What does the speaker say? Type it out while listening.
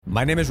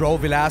My name is Raul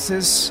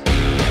Villacis,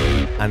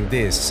 and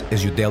this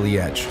is your Daily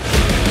Edge.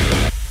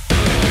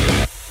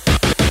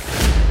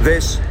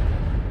 This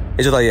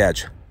is your Daily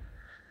Edge.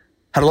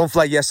 Had a long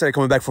flight yesterday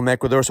coming back from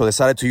Ecuador, so I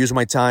decided to use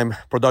my time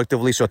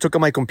productively. So I took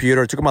out my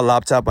computer, took out my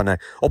laptop, and I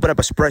opened up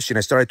a spreadsheet. I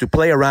started to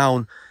play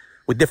around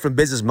with different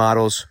business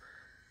models,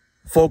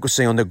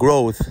 focusing on the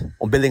growth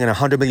on building a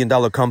 $100 million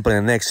company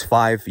in the next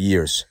 5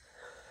 years.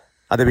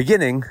 At the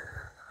beginning,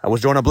 I was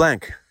drawing a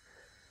blank.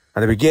 At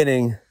the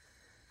beginning,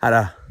 I had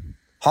a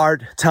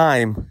hard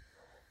time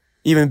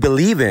even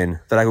believing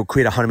that I could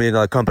create a $100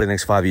 million company in the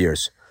next 5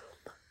 years.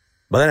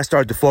 But then I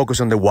started to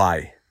focus on the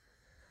why.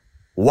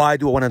 Why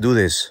do I want to do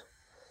this?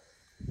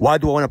 Why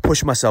do I want to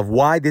push myself?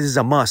 Why this is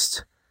a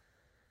must?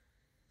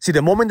 See,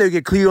 the moment that you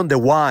get clear on the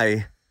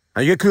why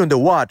and you get clear on the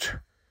what,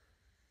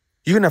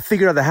 you're going to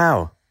figure out the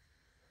how.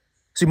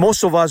 See,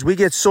 most of us, we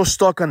get so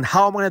stuck on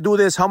how am I going to do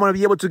this? How am I going to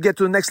be able to get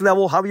to the next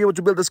level? How am I able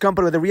to build this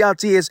company? But the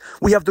reality is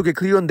we have to get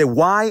clear on the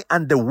why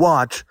and the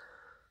what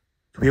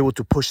to be able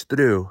to push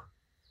through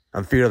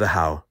and figure out the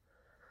how.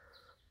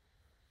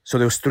 So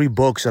there was 3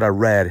 books that I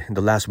read in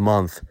the last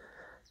month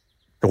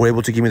that were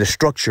able to give me the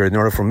structure in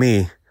order for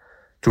me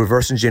to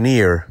reverse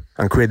engineer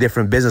and create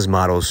different business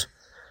models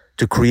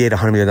to create a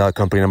 $100 million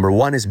company. Number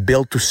 1 is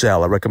Build to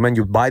Sell. I recommend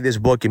you buy this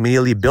book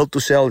immediately. Build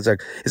to Sell is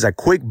a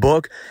quick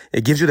book.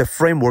 It gives you the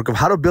framework of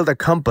how to build a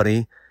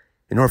company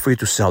in order for you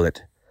to sell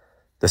it.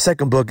 The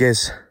second book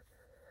is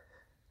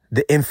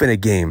The Infinite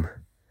Game.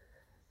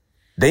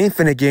 The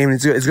Infinite Game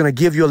is going to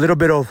give you a little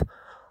bit of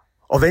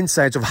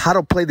insights of how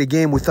to play the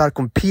game without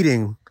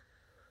competing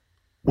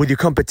with your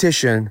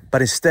competition,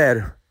 but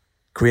instead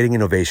creating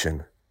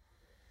innovation.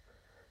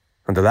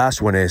 And the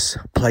last one is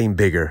Playing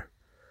Bigger.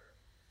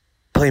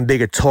 Playing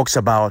Bigger talks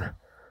about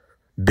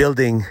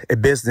building a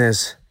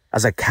business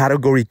as a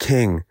category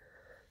king.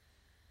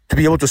 To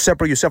be able to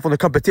separate yourself from the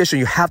competition,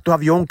 you have to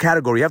have your own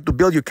category. You have to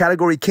build your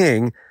category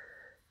king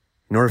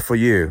in order for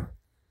you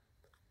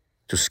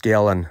to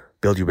scale and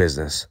build your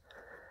business.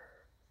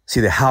 See,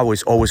 the how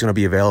is always going to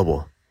be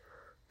available.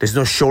 There's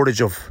no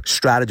shortage of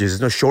strategies. There's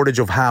no shortage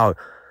of how.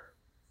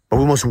 But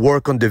we must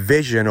work on the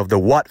vision of the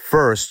what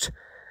first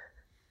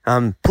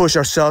and push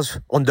ourselves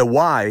on the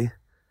why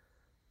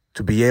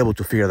to be able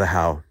to figure the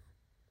how.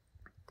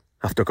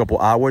 After a couple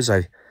hours,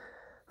 I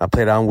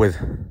played around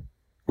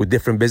with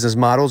different business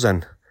models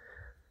and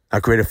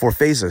I created 4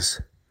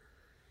 phases.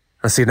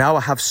 And see, now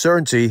I have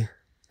certainty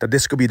that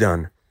this could be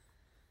done.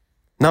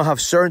 Now I have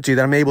certainty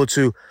that I'm able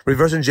to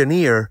reverse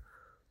engineer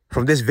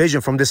from this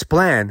vision, from this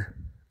plan,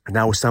 and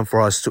now it's time for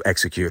us to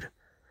execute.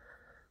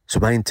 So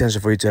my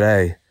intention for you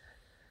today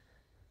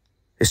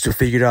is to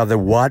figure out the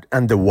what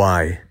and the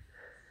why.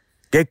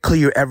 Get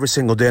clear every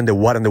single day on the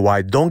what and the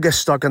why. Don't get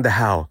stuck on the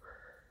how.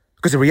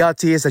 Because the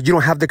reality is that you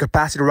don't have the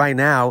capacity right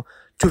now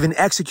to even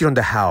execute on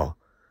the how.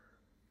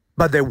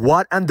 But the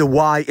what and the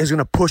why is going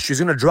to push you,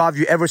 is going to drive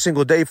you every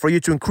single day for you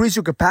to increase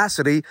your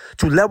capacity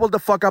to level the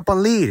fuck up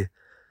and lead.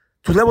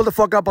 To level the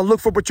fuck up and look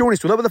for opportunities.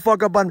 To level the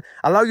fuck up and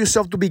allow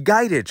yourself to be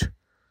guided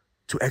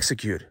to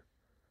execute.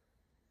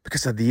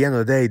 Because at the end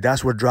of the day,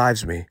 that's what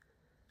drives me.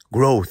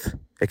 Growth,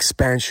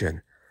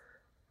 expansion.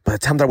 By the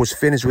time that I was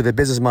finished with the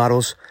business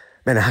models,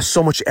 man, I had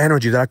so much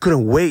energy that I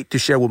couldn't wait to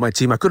share with my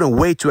team. I couldn't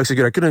wait to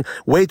execute. I couldn't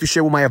wait to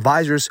share with my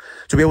advisors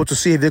to be able to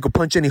see if they could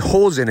punch any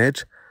holes in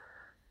it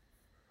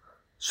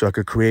so I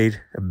could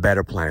create a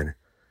better plan.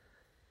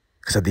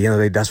 Because at the end of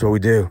the day, that's what we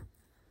do.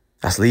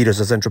 As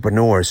leaders, as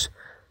entrepreneurs,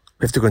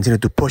 we have to continue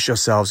to push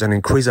ourselves and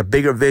increase a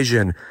bigger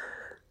vision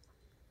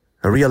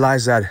and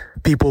realize that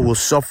people will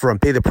suffer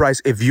and pay the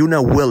price if you're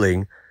not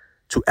willing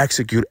to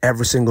execute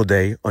every single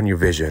day on your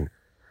vision.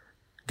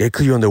 Get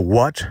clear on the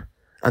what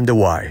and the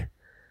why.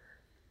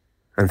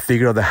 And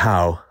figure out the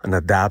how and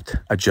adapt,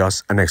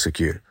 adjust, and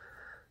execute.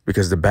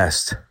 Because the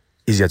best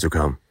is yet to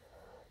come.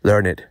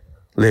 Learn it,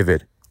 live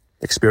it,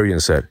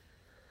 experience it.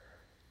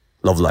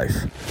 Love life.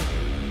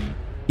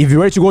 If you're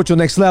ready to go to the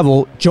next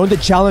level, join the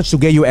challenge to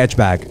get your edge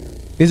back.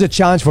 This is a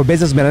challenge for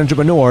businessmen and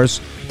entrepreneurs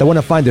that want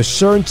to find the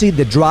certainty,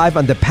 the drive,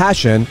 and the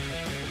passion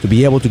to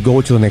be able to go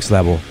to the next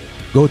level.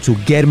 Go to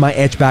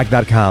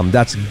getmyedgeback.com.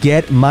 That's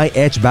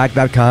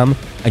getmyedgeback.com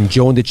and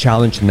join the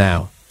challenge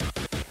now.